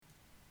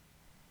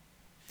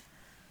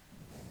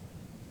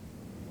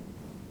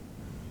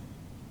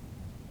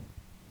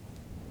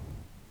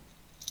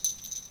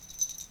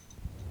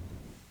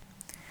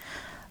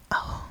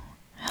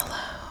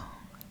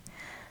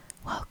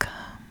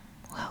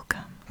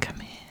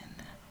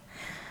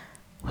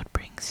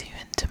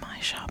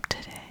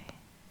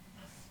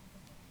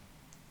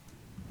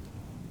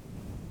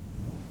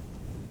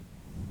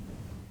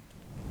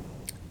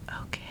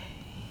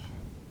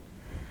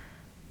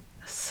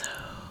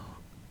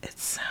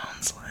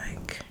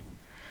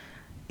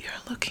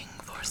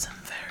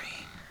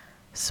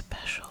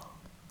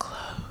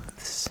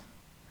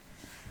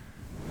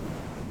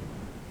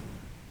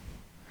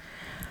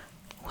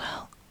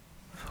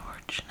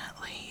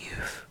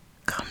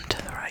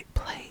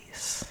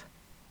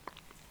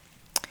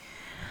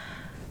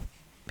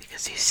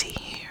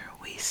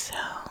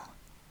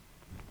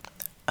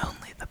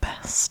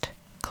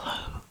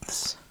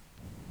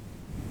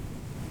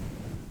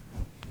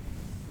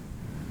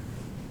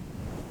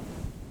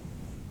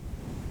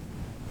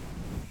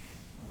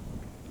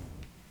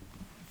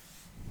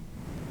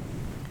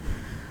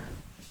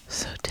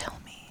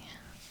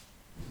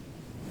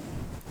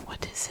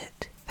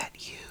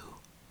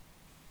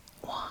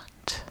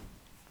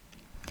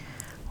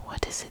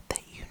is it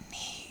that you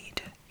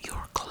need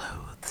your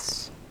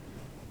clothes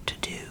to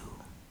do?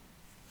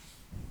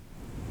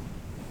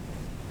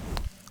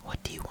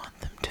 What do you want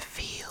them to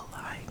feel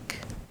like?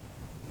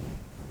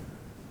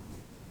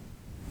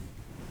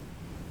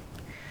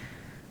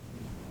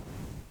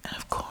 And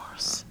of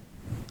course,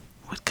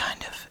 what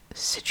kind of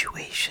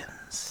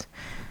situations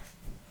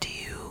do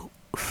you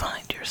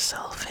find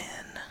yourself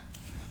in?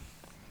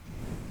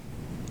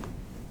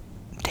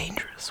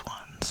 Dangerous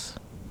ones.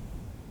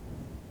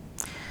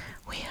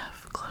 We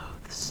have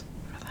clothes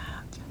for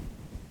that.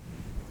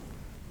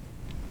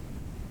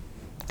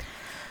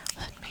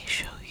 Let me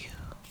show you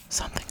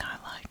something I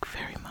like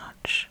very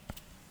much.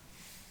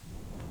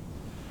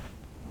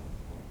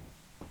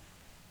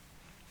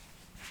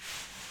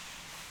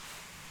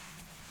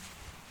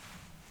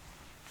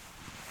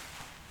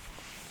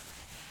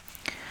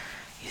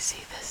 You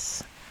see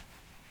this?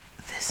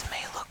 This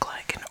may look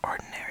like an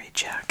ordinary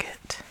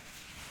jacket,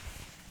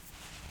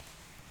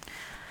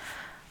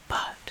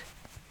 but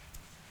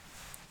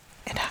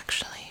it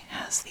actually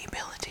has the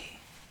ability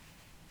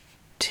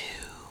to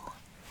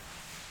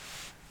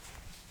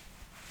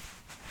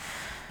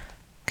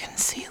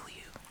conceal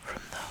you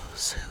from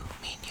those who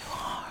mean you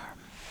harm,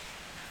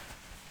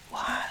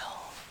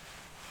 while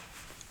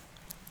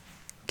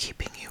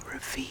keeping you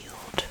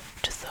revealed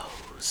to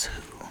those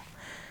who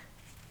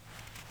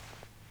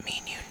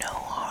mean you no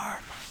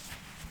harm.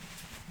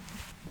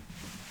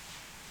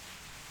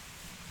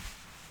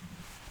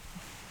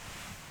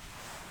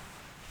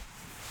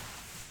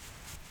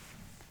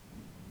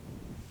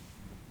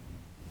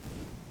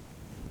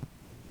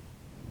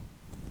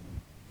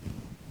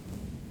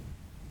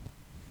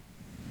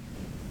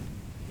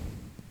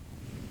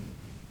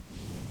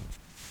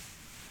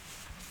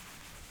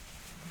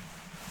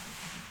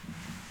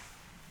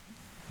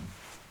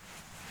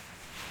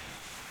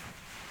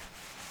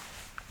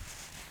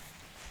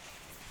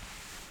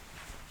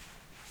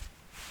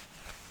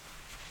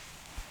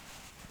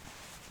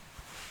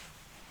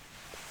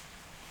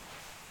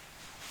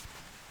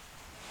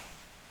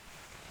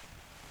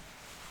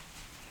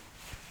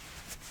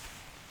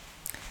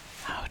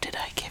 How did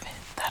I give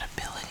it that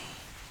ability,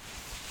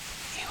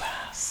 you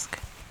ask?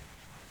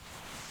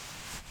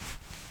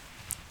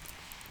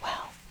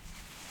 Well,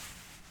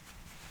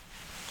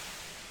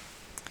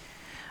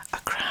 a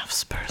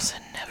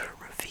craftsperson never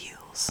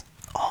reveals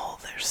all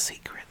their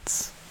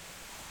secrets.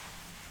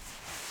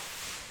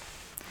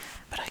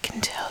 But I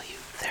can tell you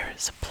there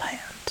is a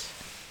plant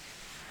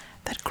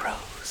that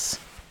grows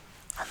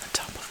on the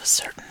top of a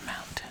certain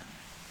mountain,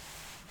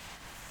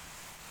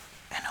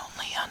 and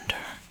only under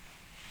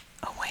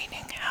a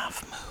waning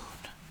half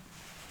moon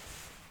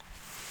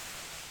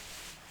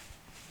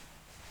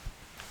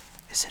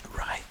is it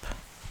ripe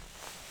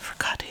for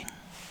cutting.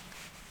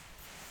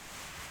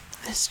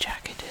 This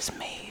jacket is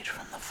made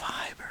from the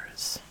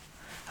fibers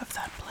of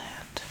that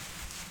plant.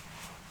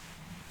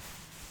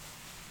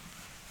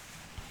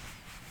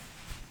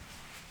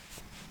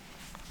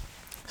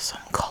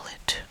 Some call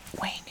it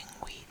waning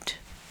wheat.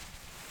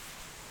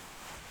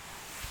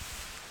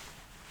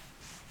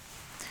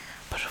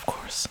 But of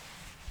course,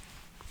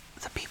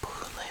 the people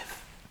who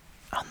live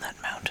on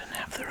that mountain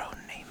have their own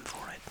name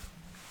for it.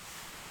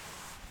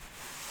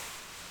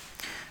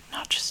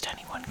 Not just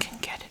anyone can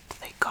get it,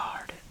 they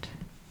guard it.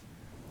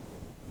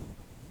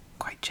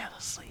 Quite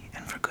jealously,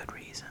 and for good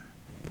reason.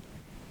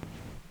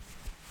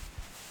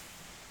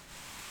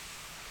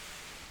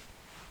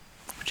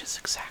 Which is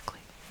exactly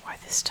why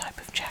this type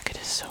of jacket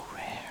is so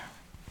rare.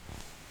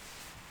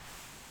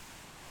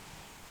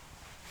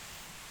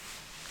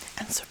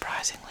 And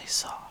surprisingly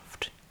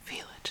soft.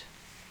 Feel it.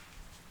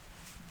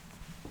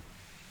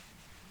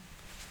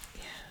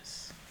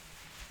 Yes.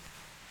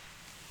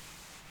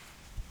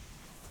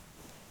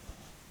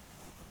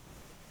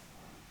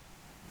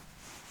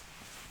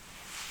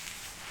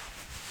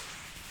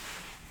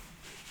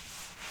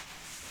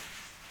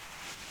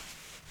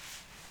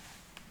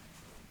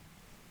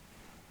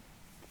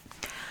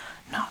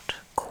 Not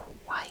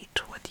quite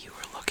what you were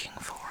looking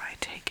for, I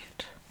take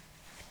it.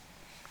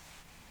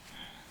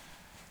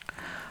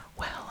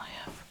 Well, I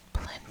have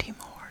plenty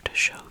more to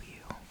show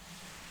you.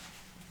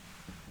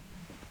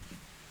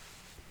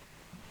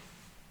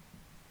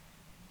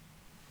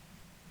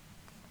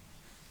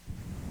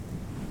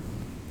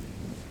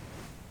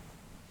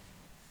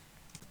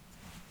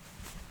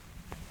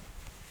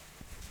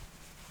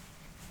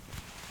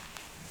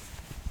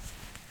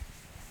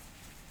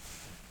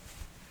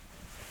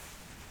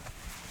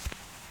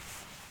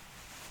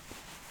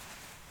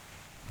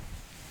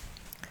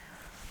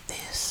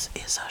 This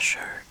is a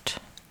shirt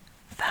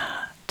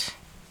that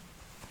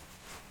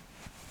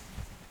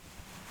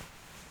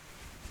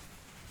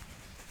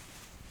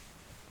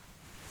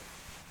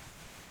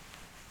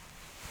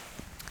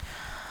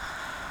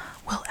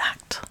will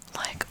act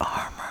like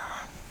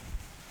armor,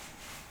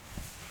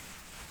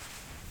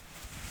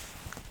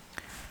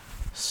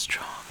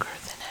 stronger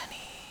than any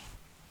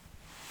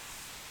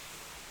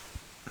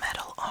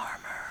metal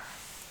armor,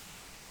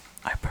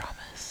 I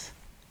promise.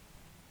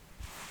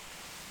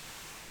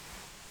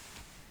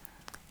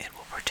 It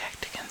will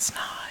protect against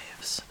knives.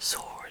 knives,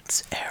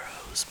 swords,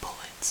 arrows,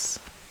 bullets.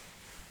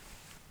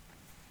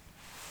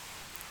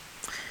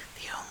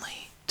 The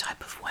only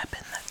type of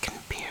weapon that can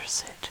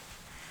pierce it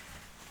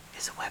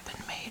is a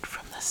weapon made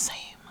from the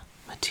same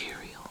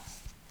material.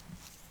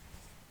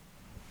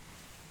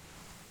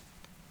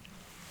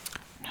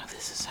 Now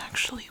this is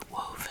actually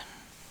woven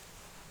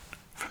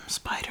from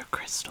spider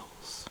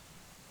crystals.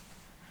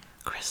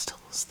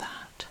 Crystals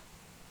that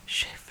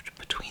shift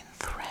between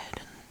thread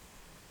and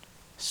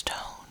stone.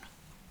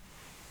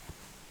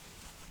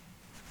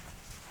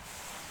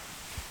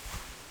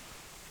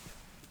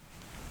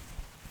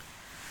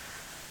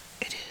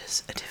 It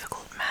is a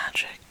difficult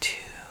magic to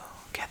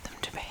get them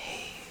to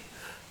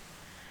behave,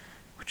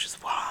 which is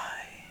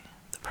why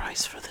the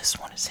price for this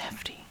one is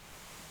hefty.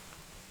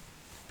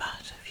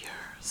 But if you're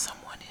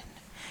someone in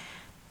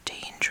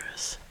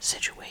dangerous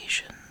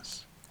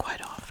situations,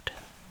 quite often,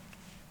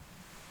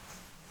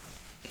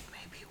 it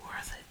may be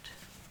worth it.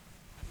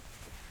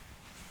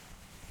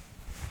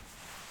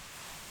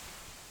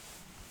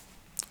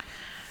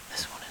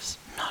 This one is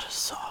not as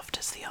soft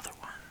as the other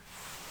one,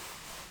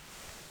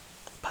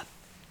 but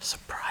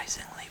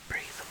surprisingly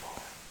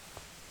breathable.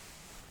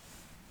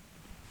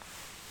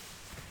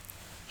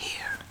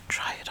 Here,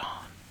 try it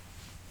on.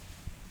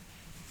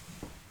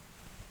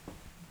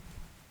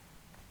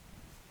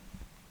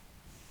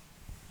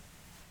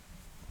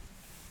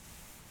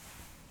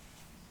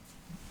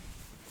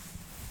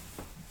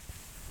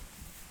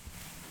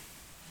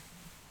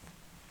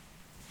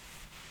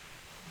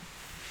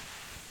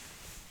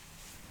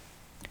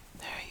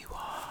 There you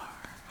are.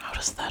 How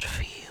does that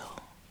feel?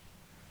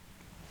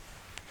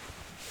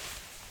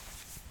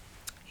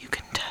 You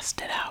can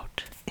test it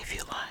out if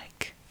you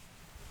like.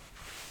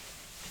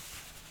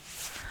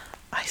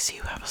 I see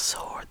you have a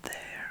sword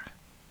there.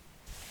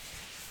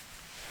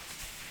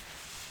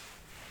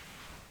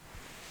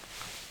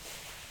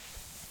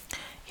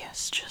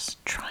 Yes,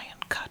 just try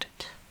and cut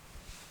it.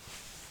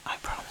 I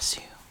promise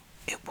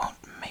you, it won't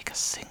make a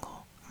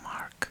single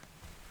mark.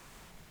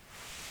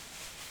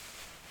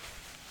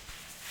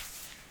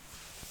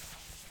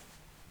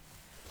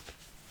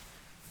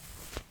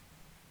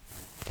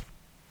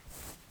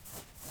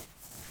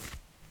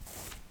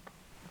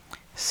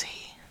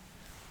 See?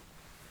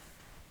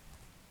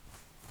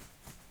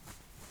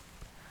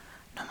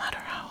 No matter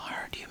how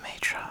hard you may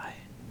try,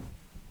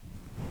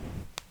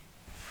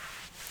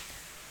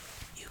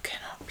 you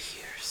cannot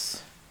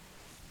pierce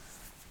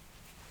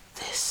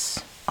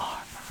this armor.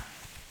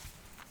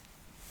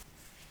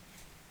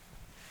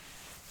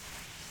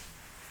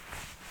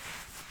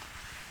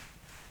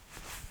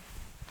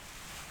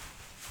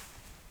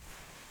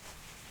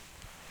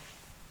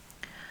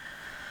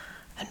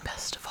 And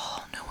best of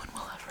all, no one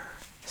will ever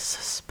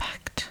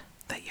suspect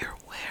that you're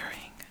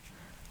wearing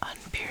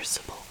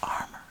unpierceable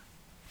armor.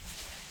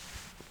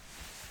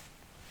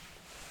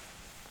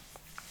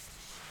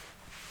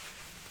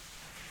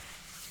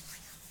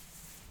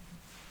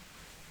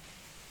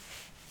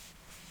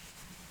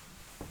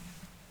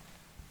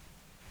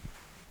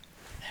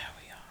 There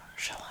we are.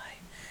 Shall I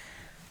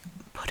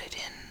put it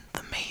in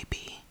the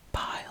maybe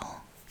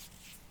pile?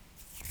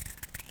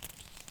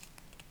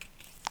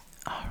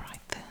 Alright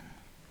then.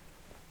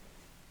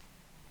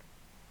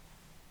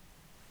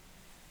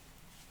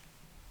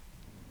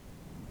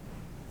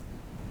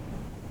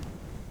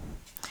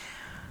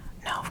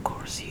 Now, of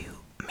course, you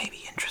may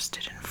be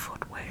interested in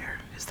footwear,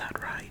 is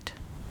that right?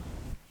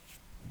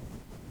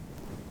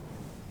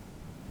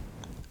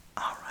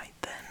 Alright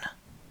then.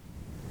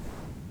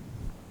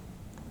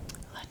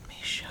 Let me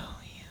show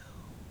you.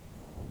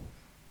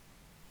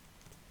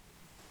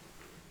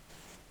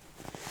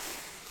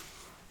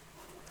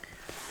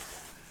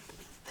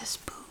 This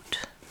boot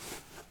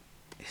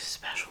is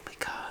special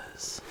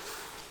because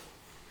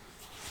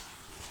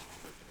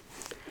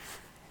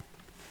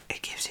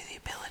it gives you the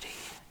ability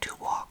to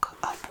walk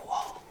up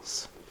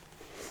walls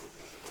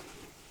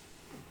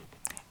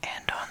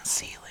and on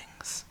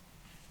ceilings,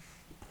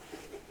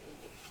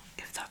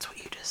 if that's what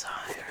you desire.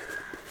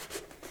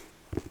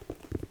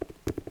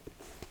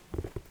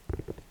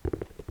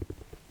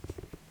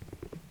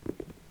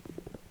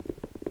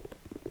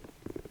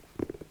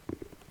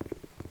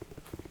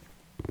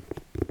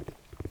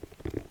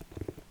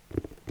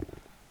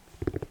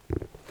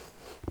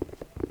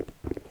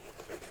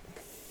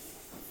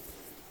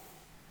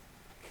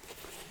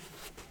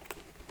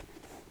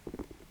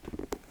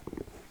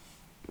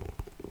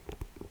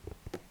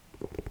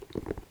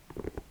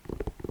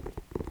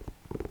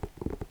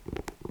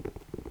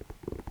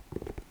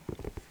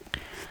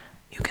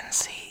 You can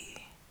see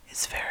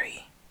it's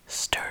very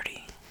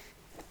sturdy.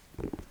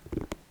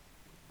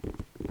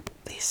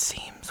 These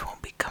seams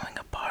won't be coming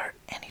apart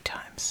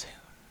anytime soon.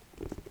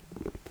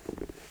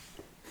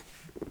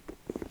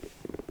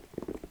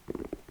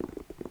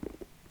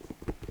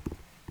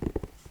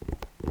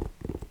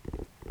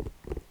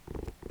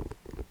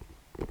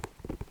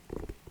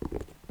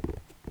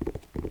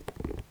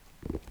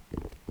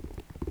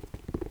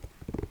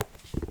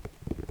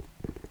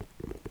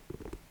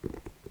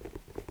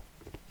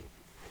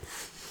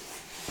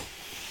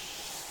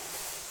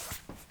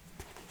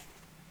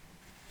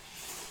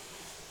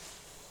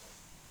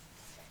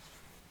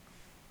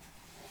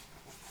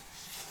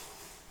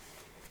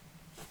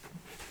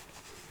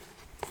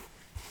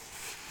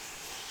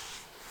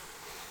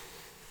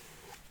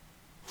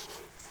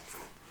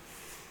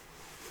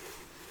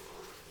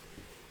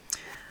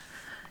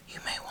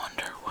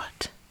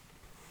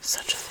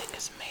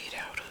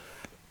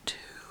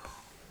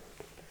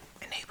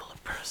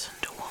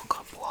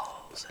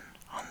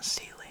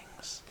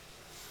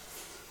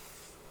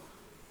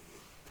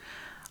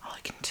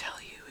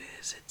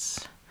 because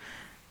it's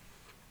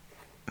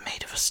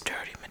made of a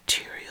sturdy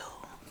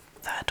material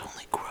that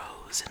only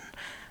grows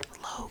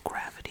in low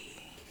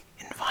gravity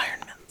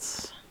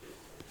environments.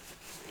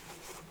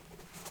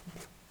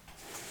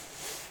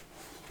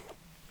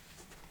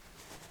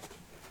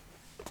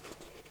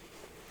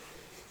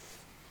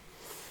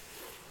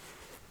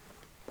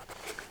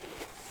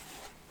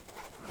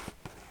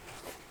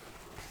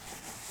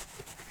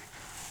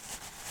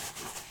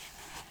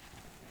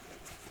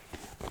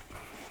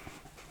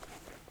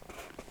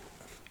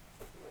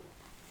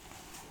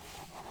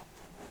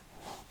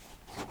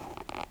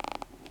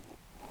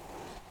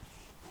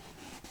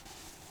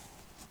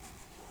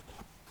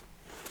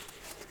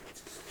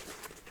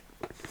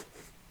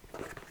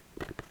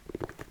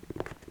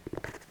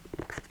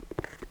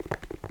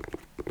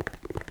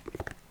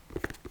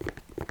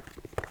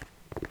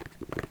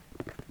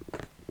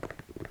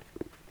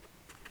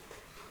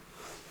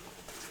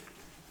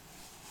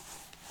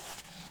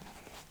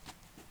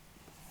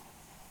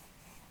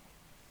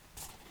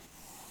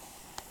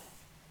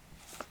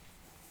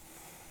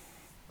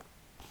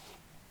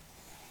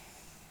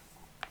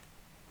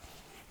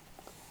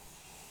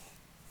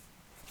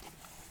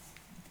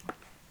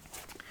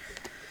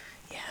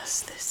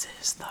 Yes, this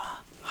is the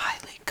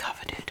highly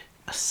coveted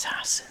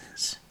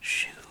assassin's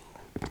shoe.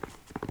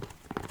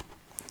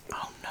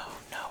 Oh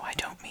no, I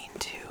don't mean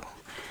to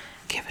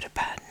give it a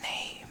bad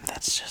name.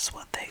 That's just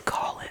what they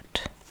call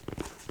it.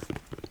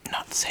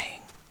 Not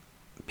saying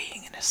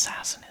being an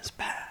assassin is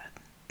bad.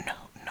 No,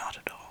 not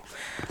at all.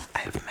 I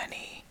have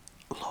many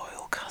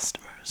loyal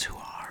customers who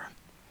are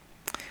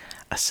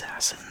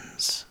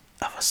assassins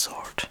of a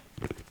sort.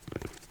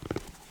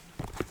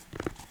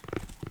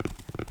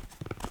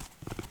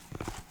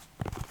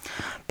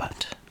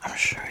 But I'm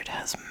sure it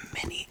has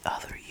many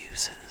other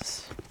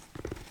uses.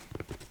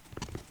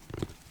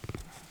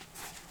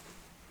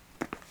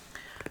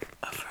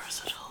 A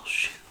versatile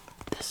shoe,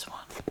 this one.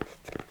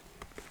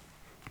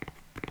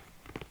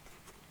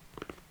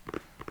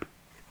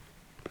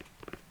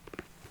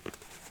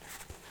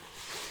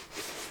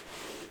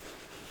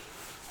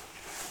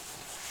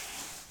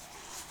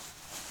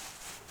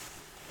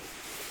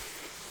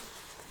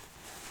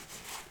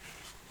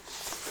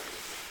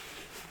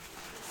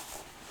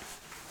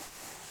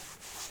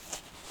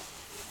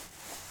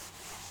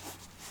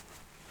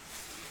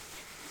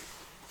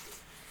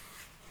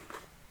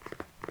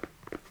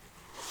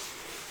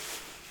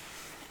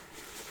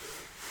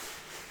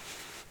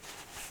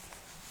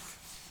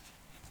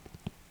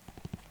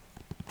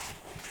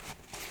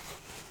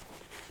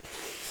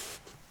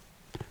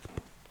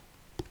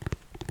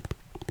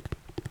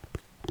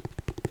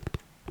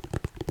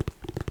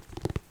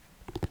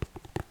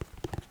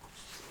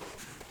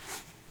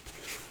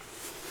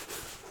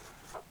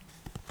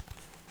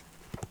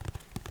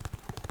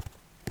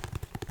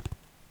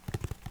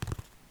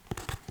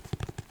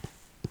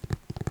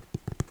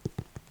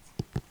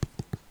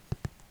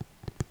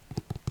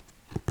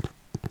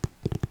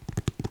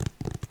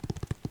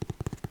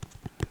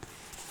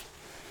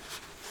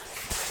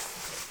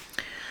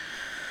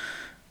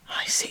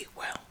 I see.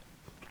 Well,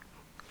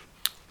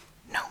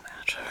 no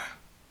matter.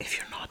 If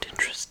you're not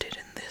interested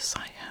in this,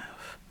 I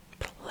have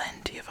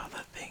plenty of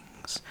other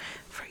things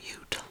for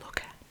you to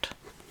look at.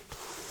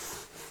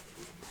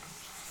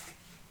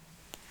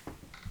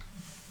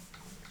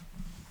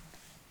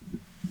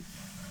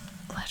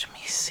 Let me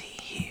see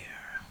here.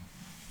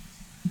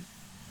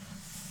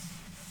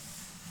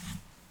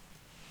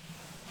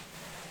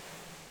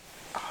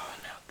 Oh,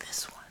 no,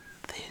 this one.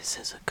 This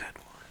is a good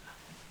one.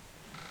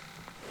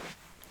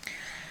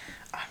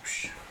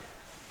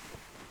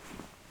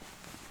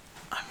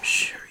 I'm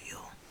sure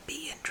you'll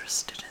be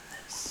interested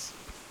in this.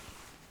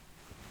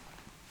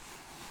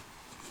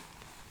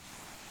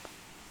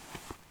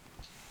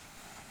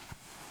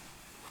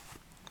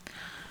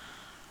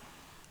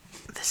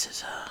 This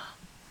is a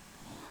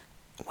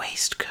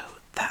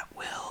waistcoat that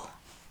will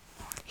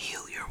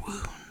heal your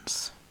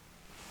wounds.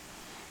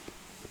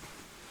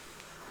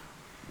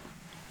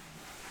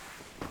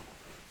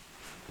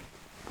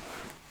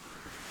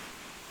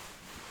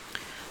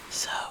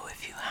 So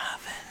if you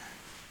have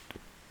an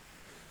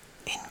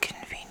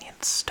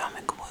inconvenient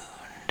stomach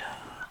wound,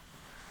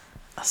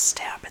 a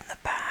stab in the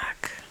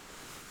back,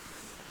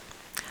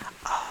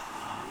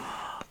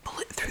 a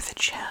bullet through the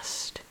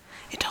chest,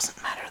 it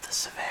doesn't matter the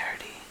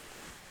severity.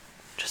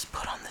 Just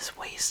put on this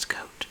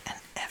waistcoat and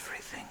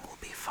everything will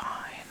be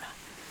fine,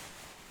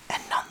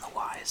 and none the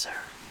wiser.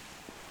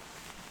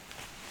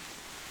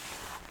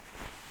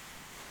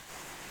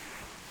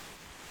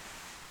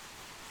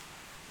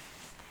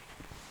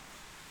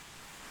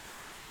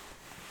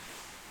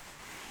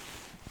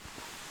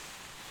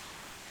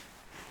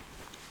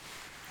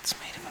 It's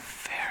made of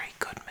a very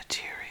good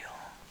material.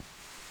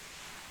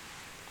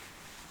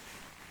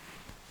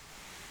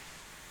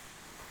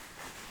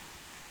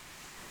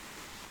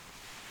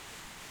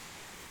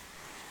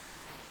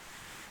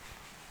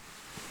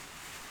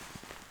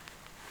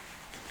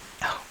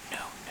 Oh, no,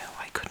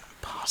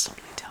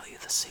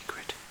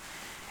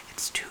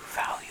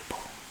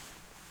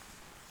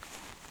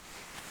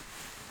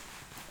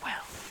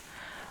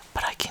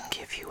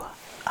 you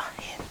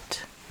a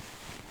hint.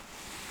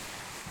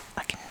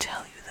 I can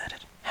tell you that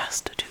it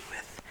has to do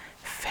with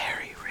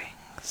fairy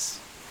rings.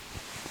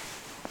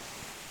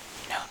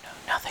 No,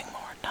 nothing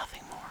more,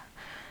 nothing more.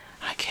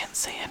 I can't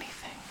say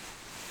anything.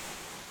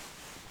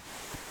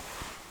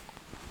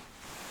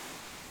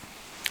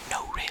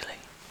 No, really,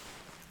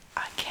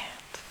 I can't.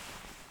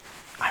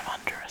 I'm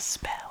under a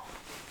spell.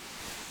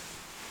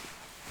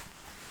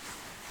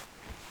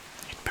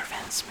 It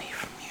prevents me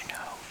from,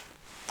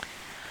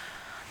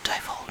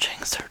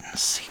 divulging certain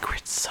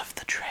secrets of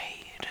the trade.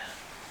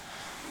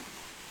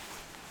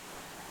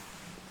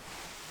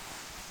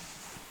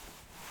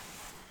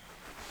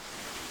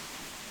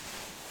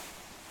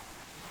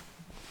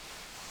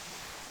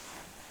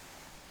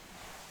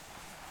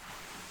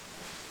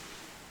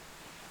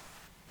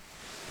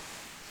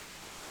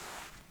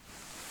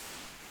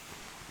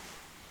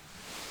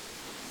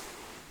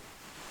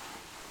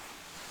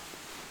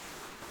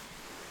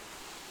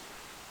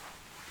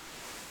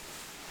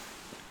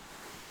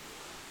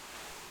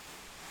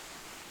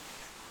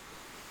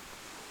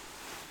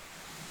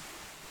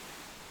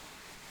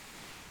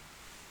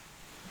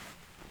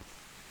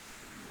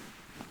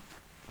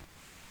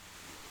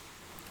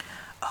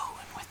 Oh,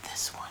 and with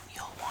this one,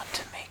 you'll want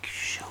to make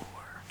sure.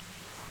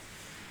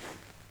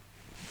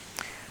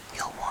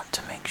 You'll want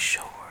to make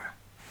sure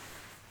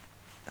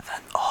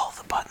that all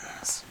the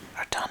buttons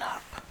are done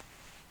up.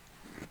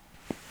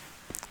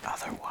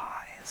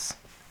 Otherwise,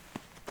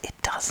 it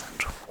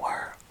doesn't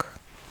work.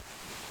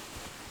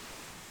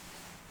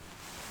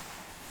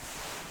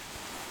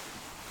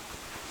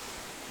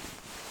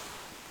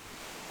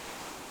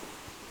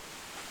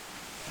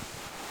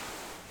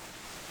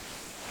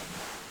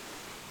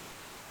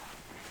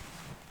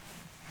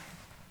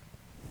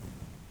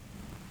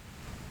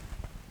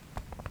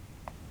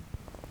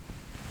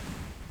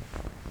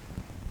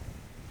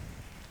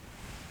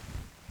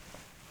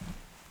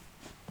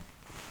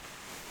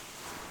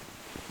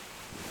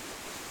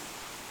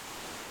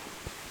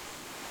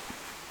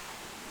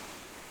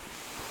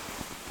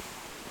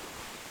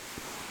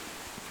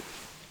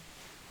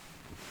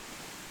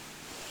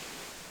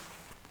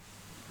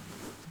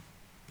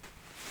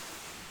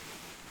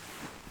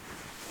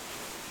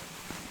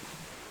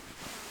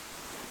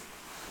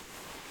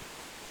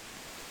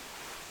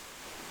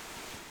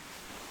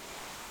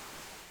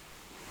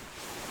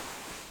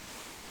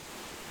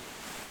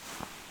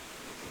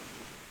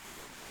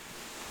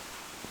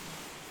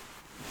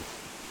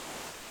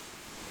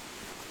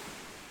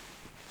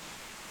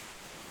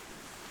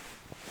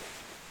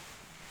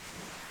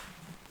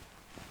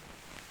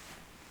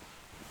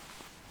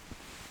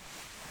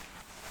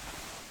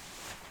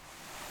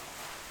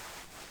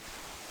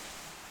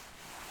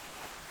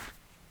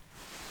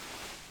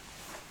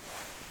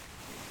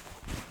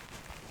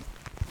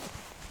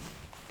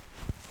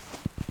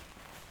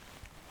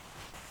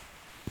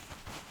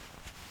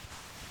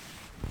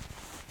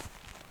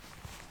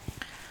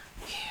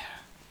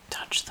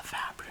 Touch the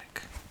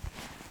fabric.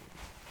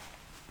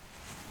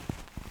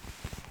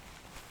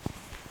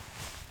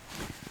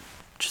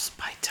 Just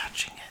by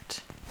touching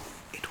it,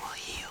 it will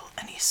heal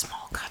any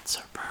small cuts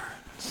or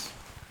burns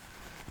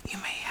you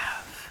may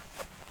have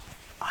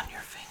on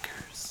your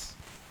fingers.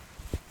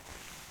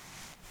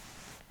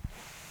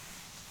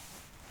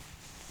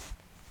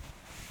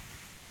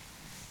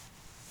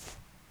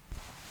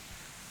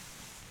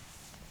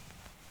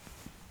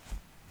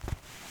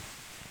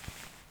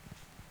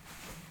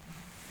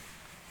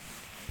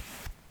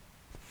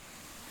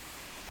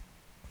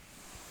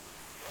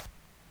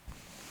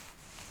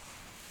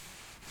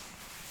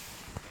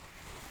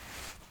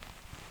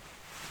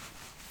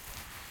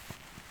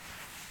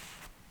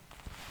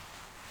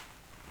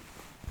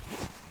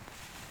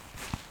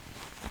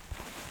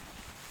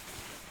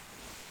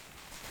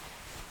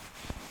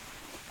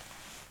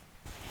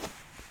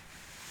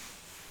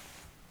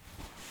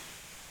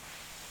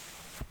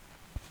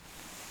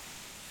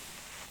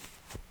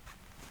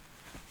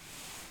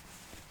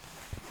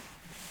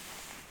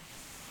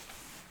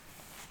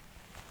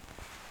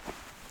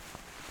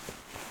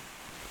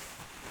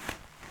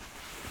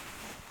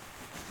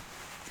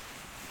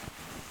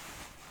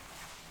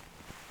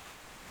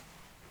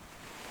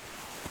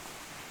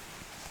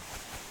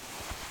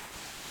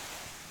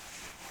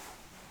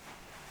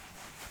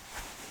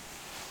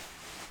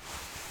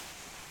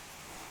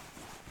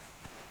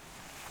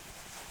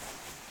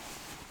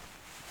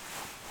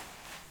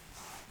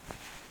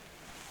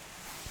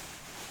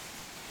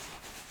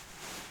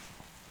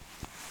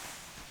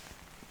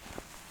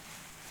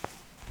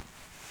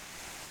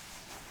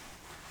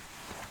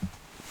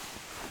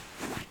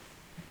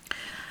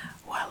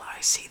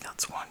 I see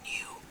that's one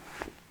you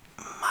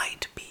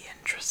might be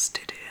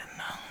interested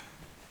in.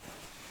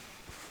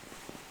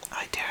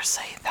 I dare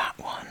say that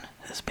one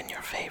has been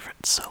your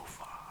favorite so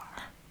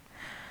far.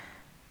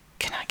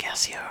 Can I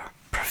guess your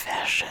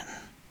profession?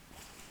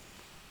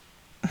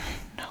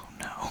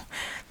 No,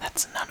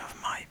 that's none of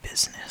my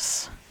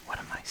business. What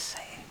am I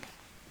saying?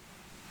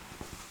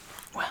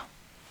 Well,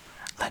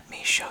 let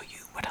me show you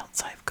what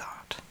else I've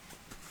got.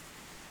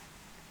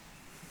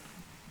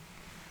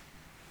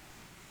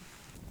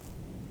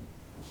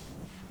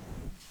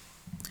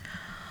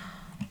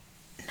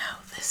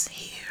 This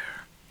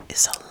here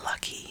is a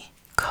lucky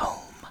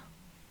comb.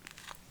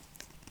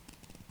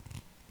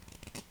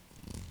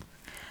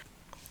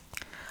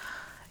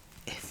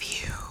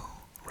 If you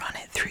run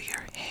it through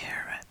your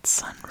hair at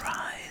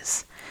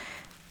sunrise,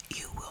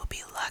 you will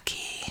be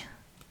lucky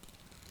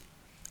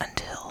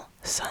until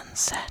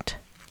sunset.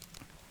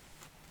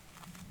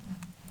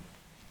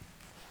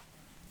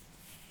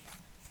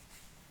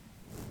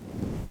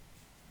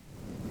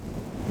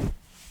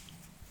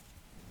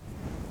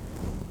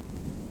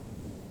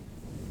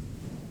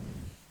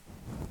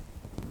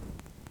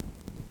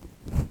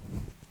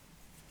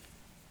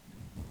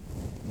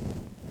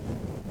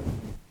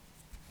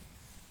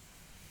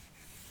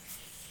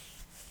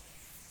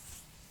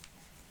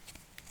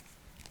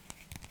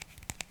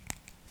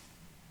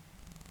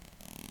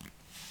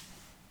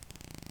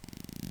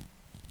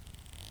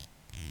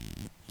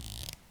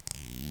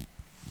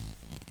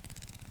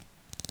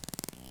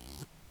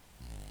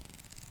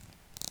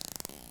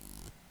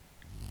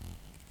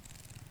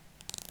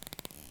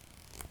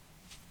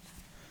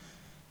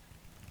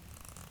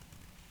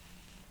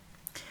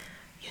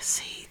 You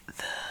see,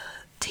 the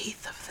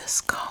teeth of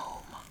this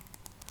comb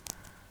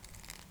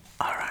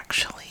are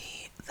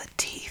actually the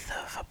teeth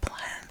of a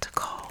plant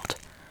called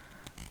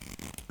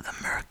the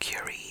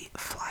mercury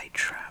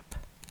flytrap.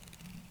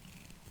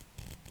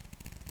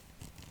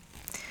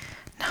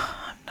 No,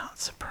 I'm not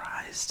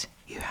surprised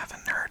you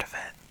haven't heard of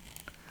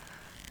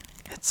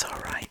it. It's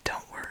alright,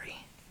 don't worry.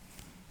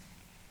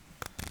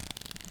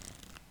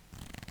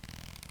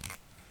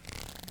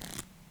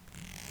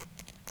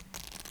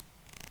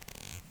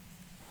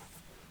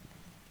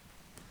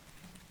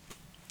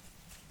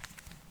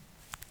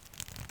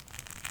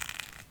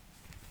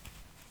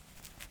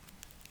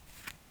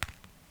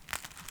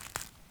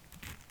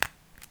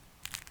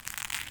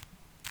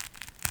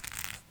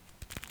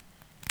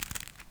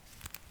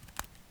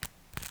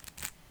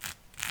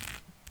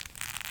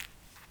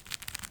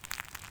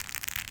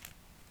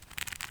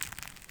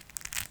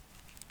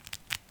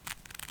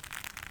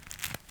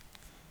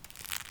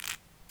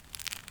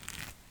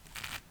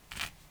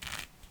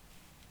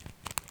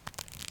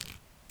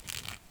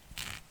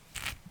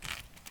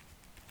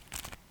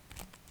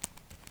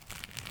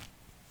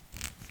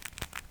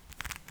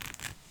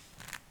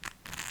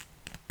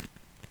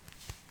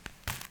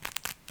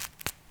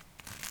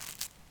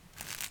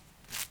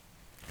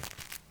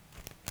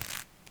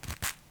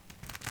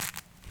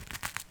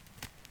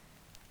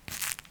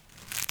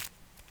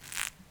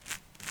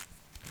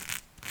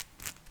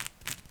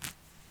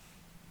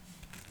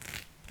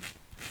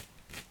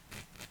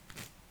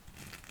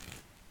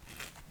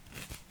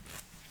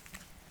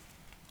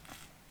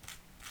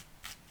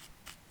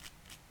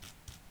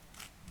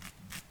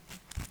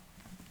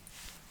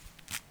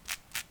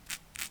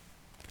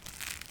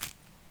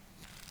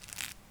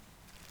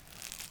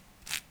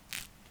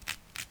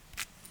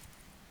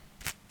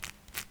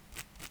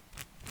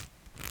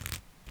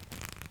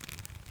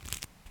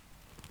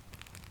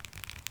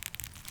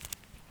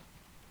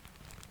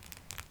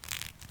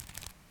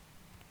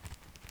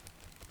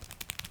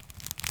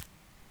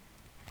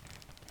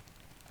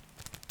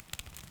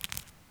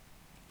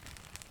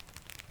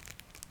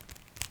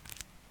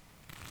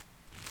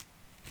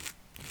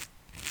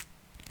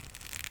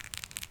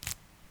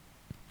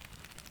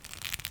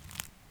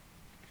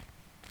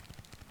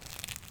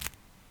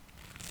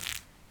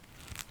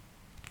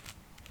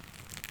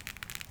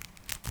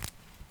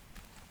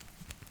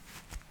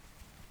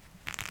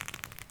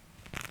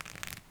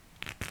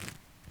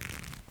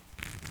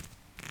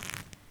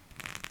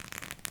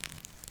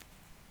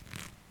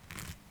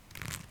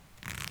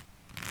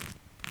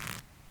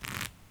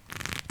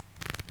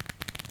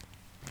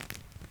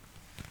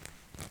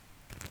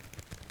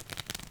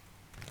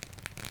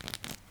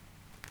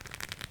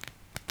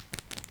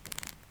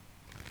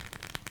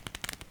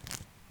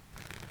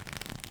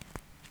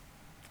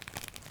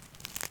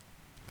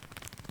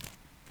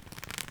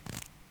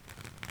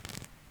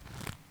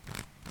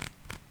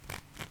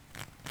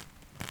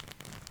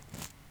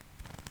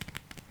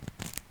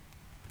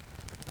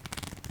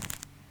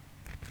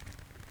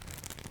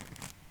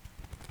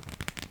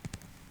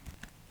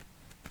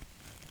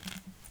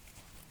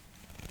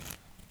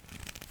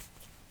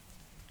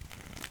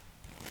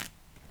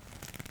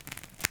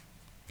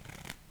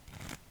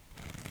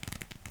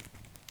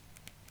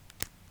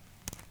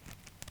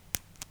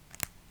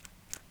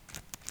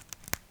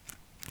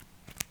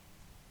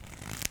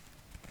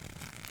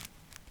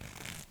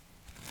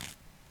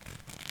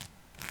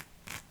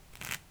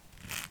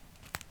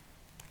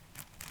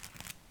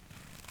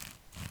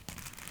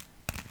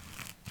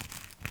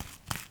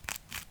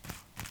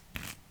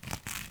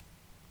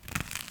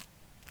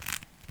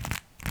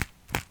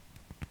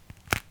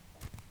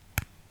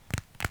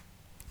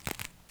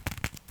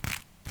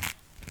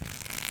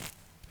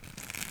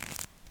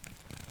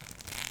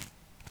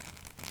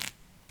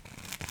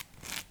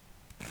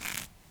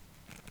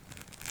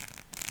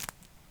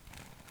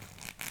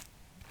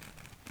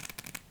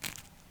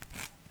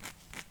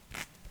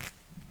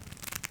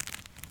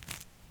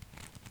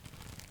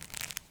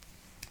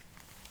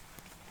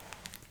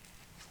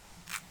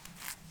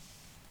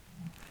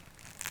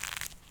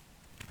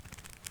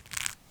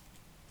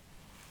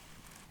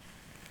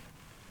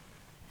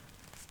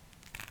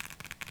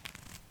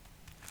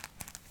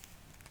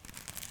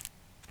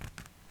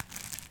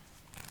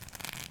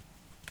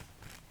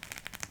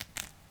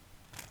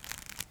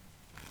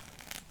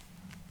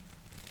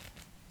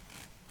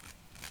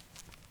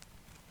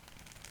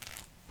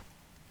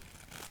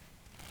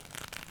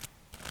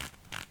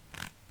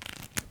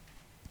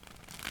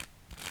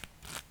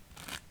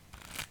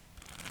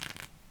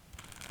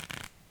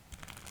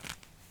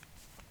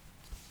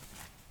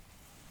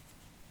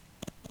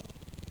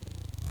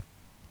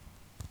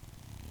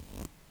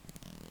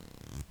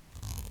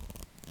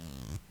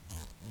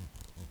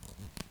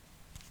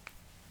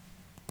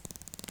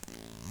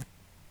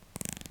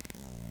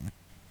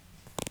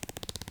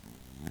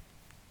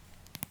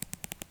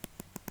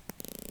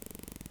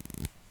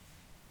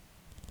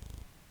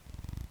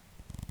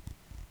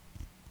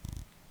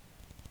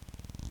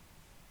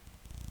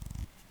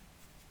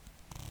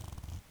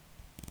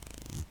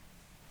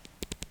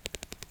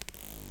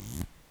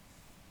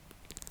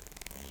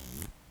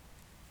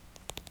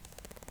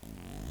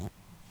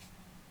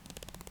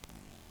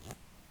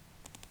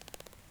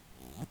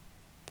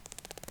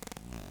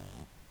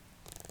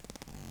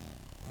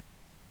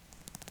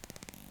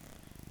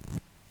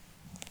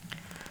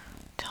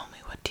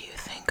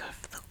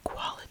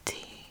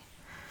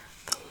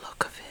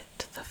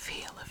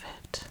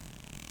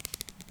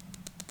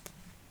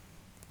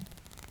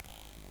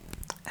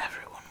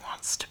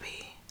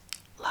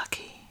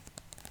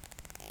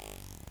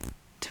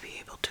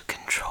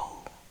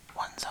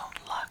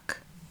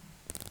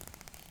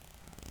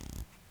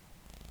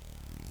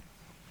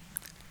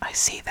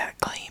 see that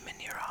gleam in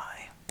your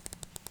eye.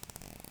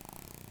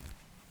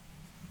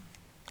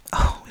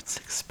 Oh, it's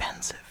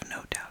expensive,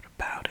 no doubt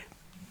about it.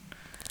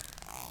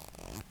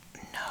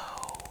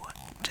 No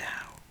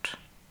doubt.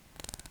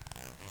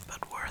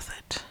 But worth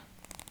it.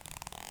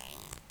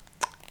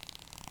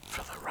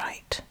 For the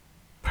right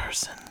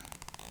person.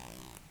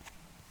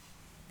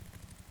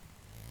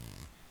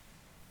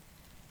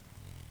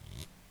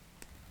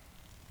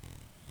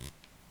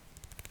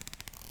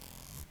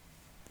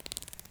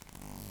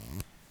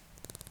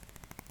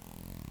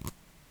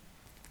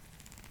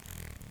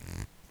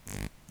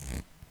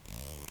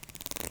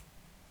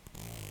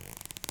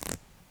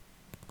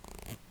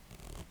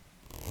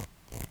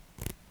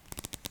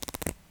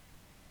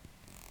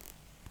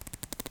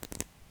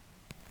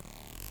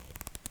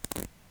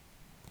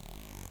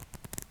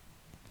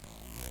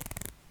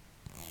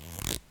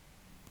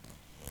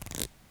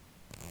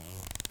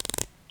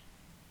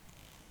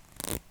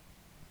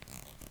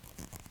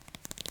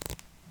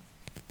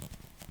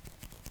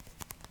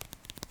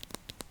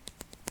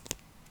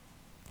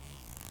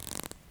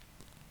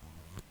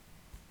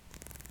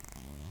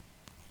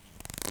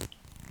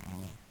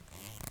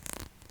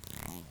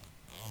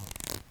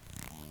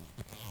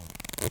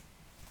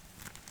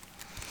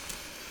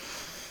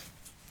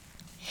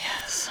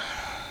 Yes,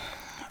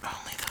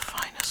 only the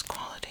finest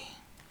quality.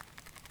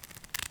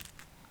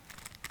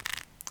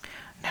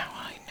 Now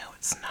I know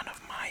it's none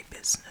of my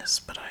business,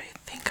 but I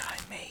think I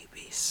may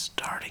be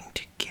starting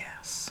to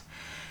guess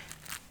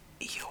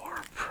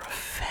your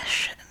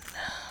profession.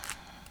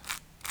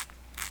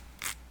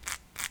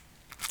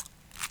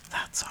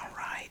 That's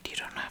alright, you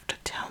don't have to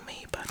tell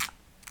me, but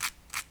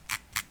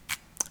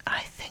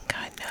I think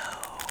I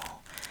know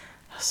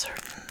a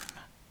certain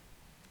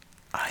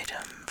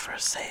item for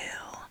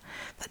sale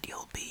that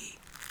you'll be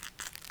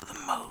the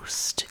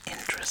most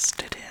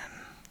interested in.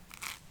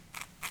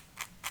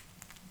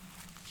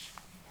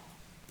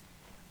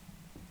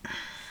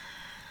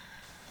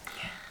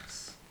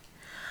 Yes.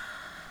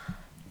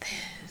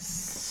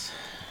 This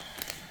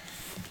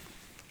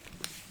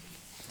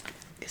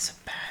is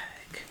a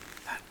bag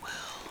that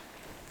will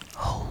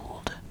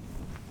hold,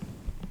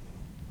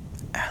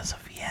 as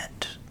of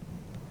yet,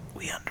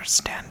 we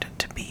understand it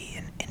to be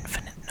an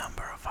infinite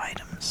number of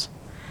items.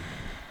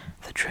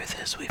 The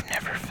truth is, we've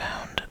never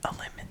found a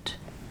limit.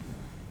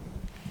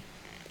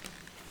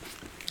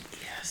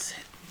 Yes,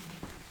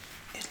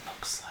 it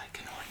looks like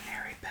an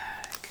ordinary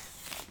bag,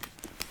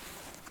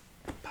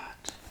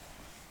 but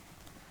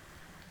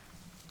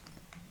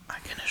I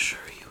can assure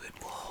you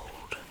it will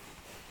hold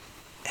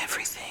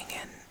everything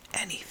and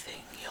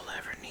anything you'll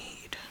ever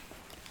need.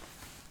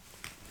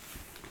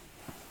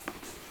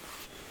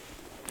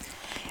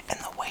 And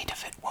the weight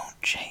of it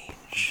won't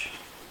change.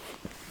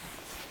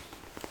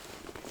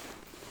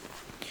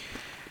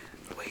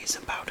 It weighs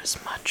about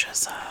as much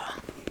as a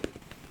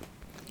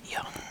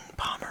young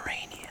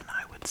Pomeranian,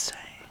 I would say.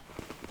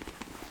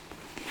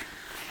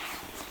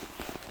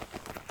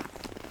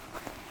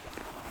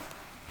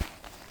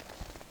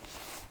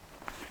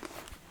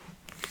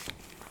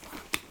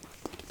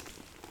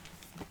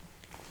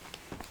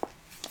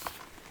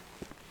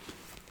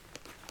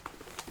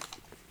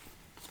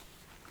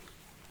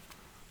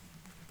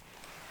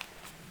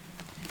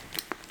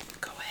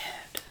 Go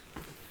ahead.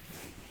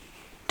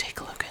 Take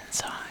a look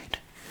inside.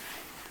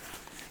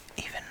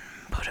 Even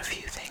put a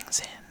few things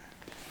in.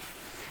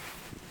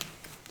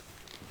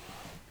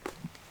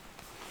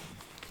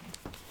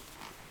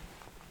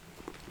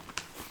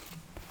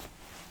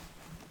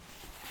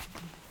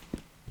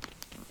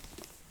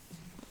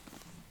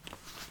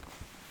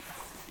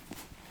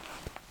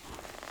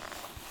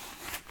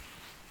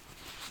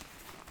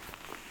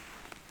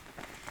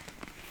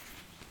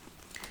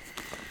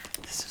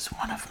 This is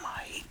one of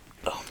my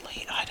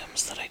only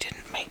items that I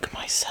didn't make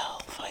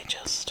myself. I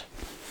just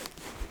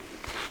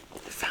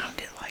found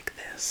it like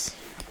this.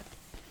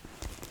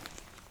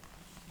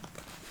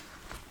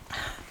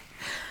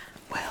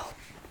 Well,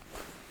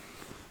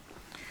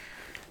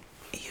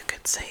 you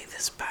could say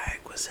this bag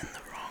was in the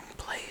wrong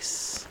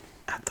place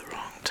at the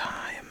wrong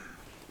time.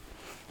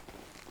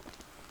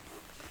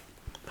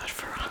 But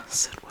for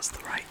us, it was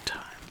the right time.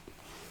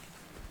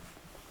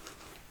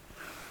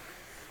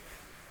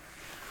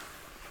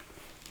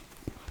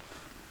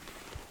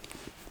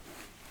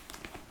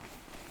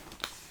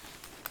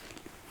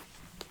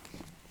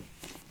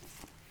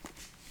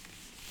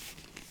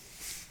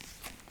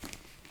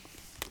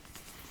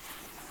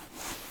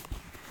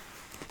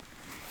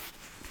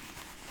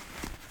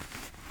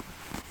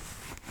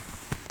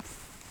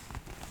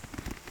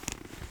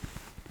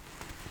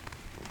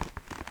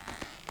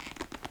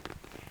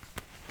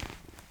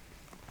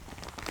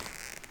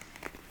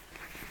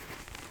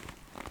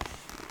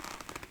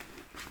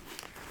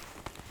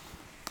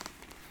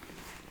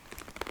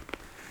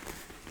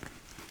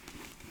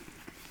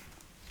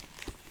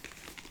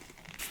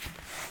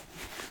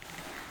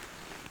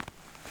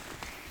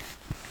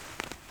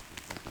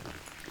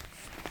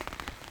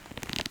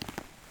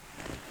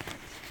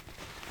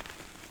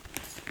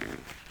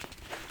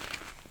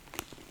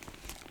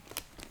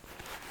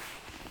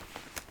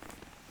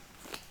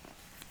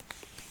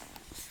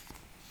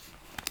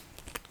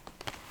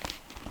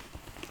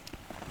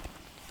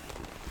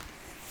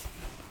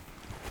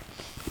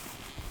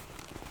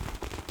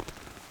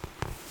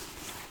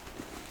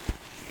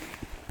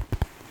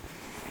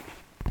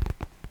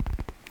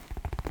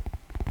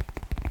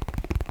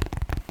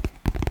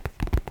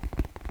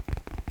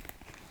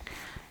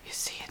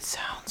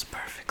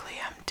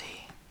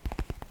 empty.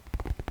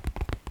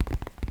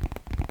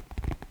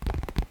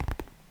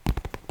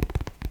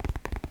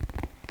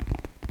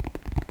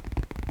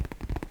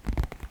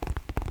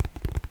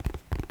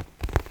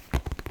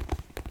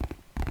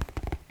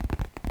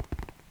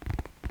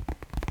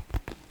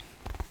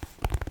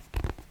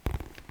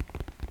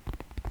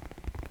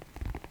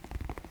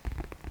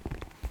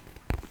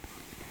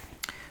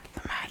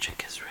 The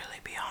magic is really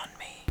beyond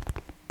me.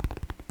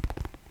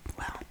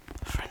 Well,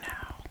 for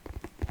now.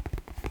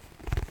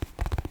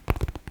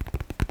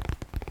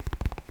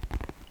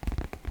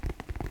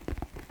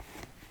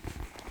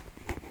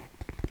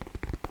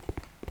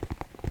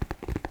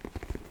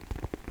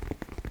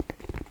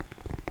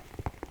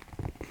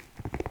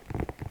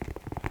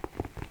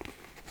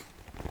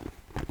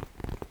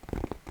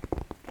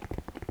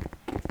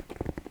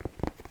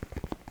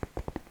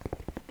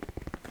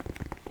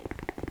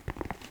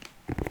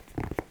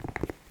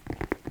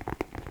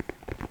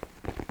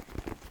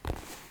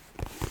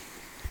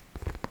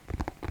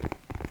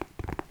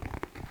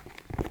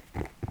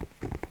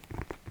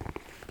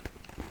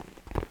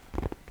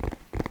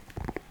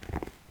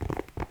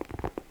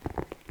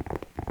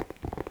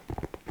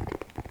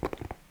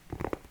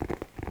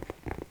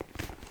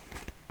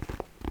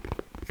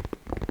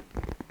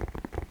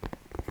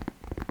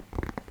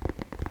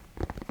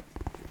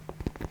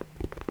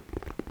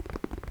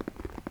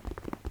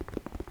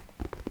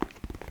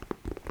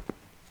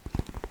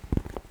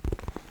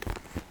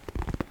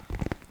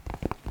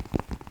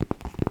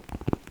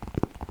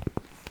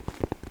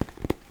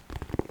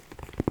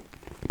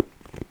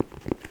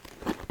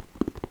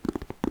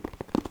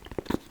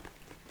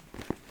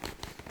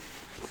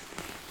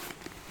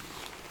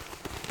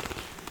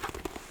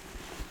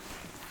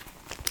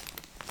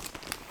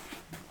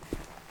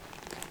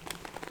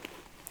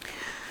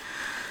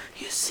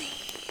 You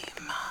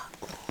seem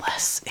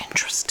less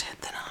interested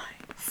than I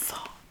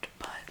thought,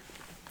 but,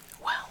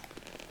 well,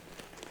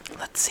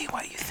 let's see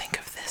what you think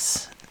of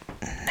this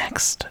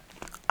next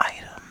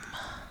item.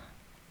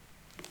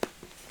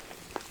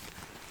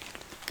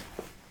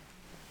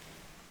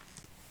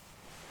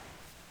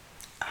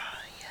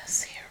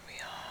 Yes, here we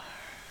are.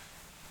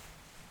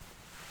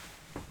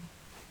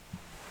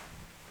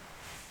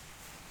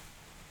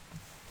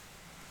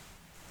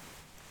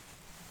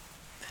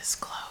 This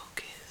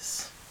cloak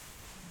is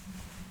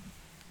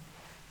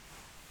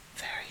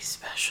very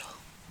special.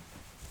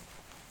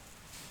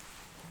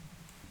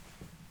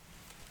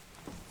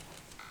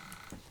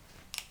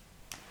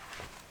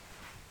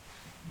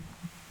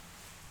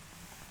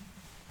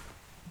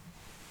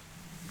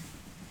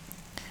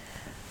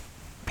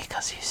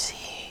 Because you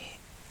see,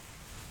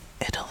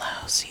 it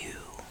allows you,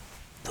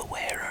 the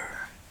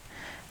wearer,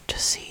 to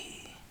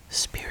see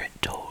spirit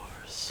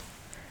doors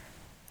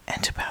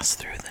and to pass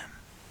through them.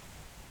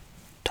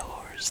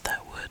 Doors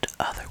that would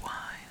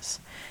otherwise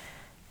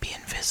be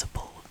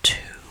invisible to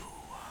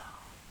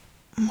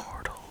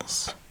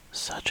mortals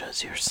such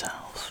as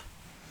yourself.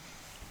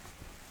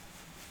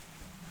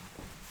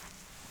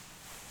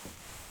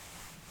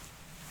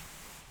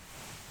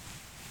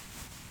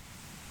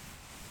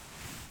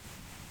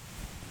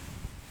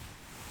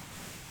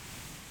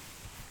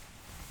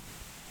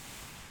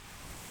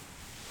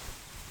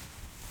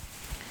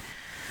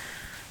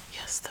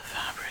 Yes, the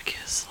fabric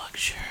is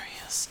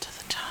luxurious to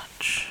the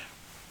touch.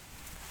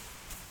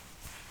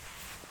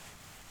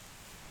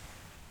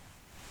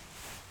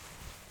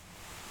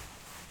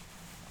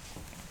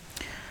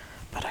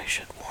 But I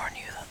should warn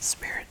you that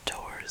spirit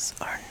doors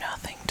are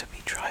nothing to be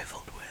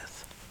trifled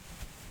with.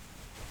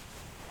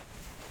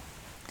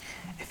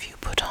 If you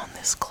put on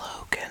this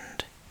cloak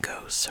and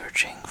go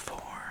searching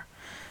for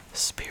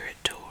spirit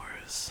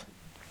doors,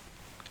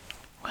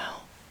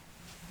 well,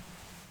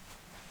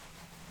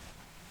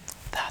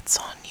 that's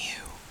on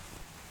you,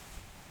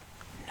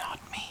 not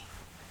me.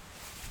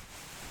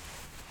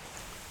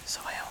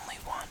 So I only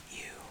want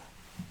you,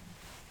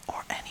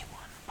 or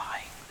anyone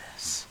buying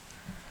this,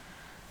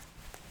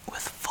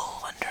 with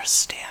full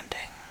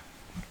understanding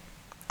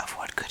of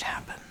what could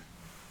happen.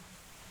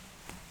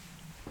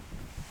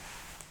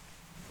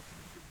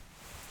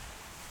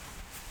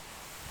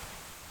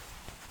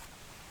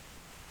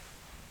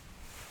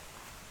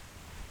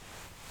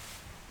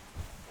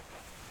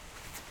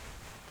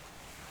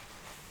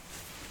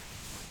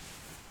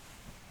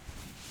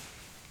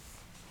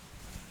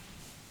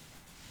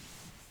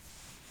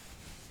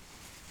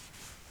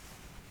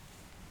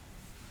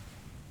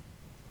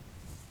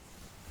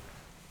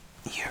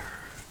 You're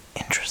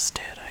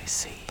interested, I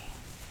see.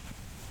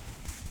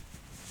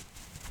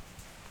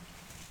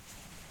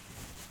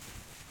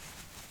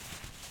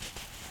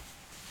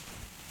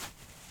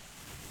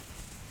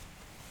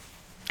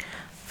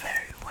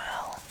 Very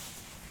well.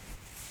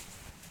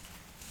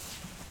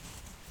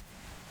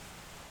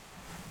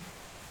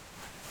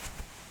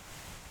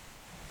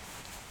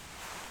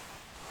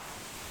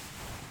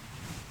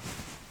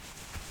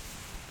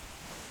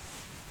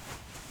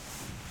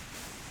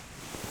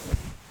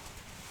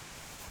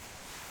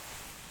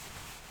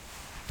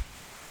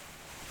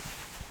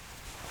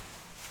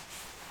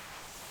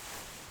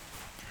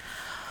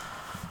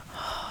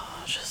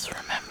 Just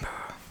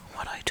remember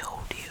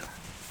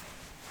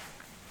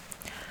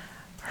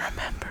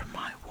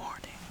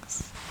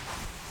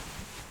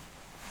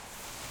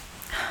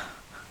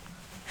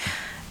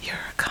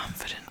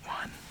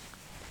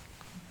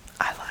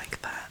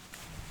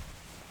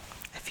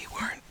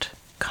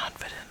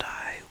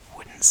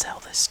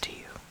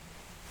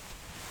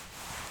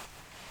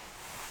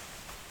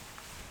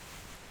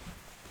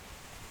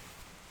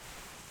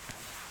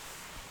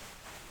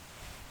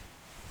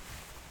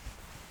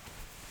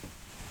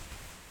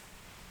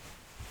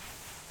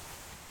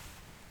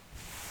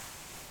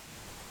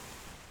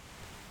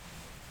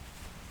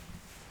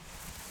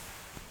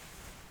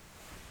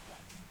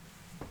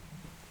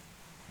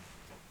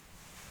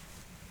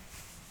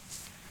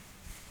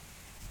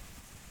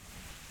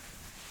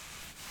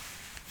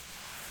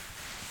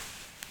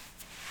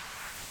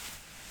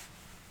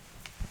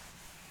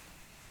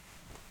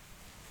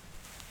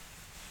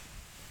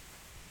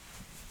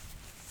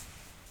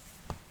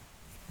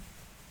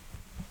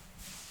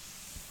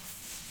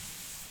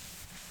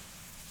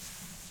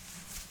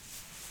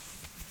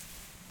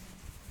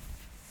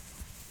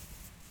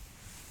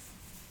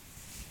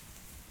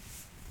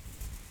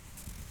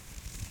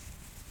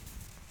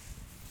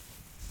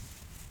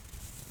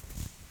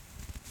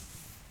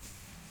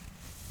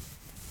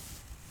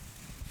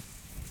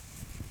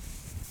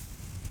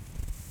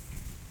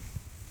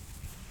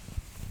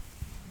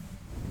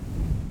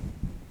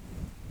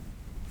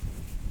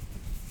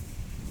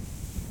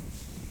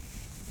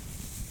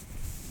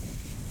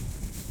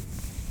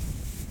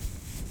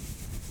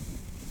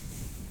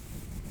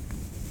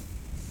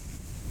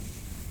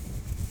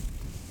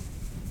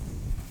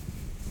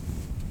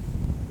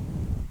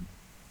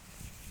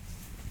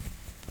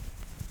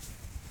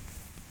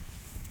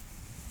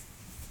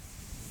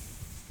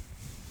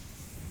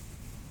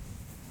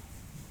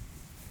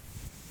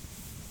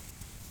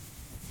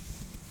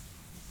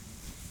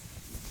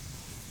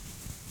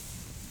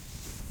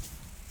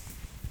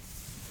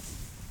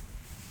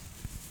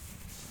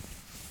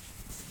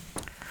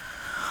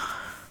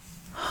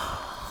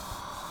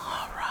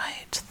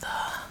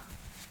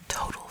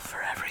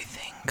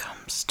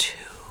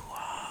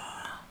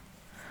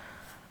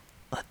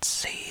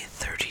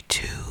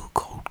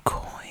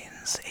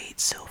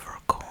silver.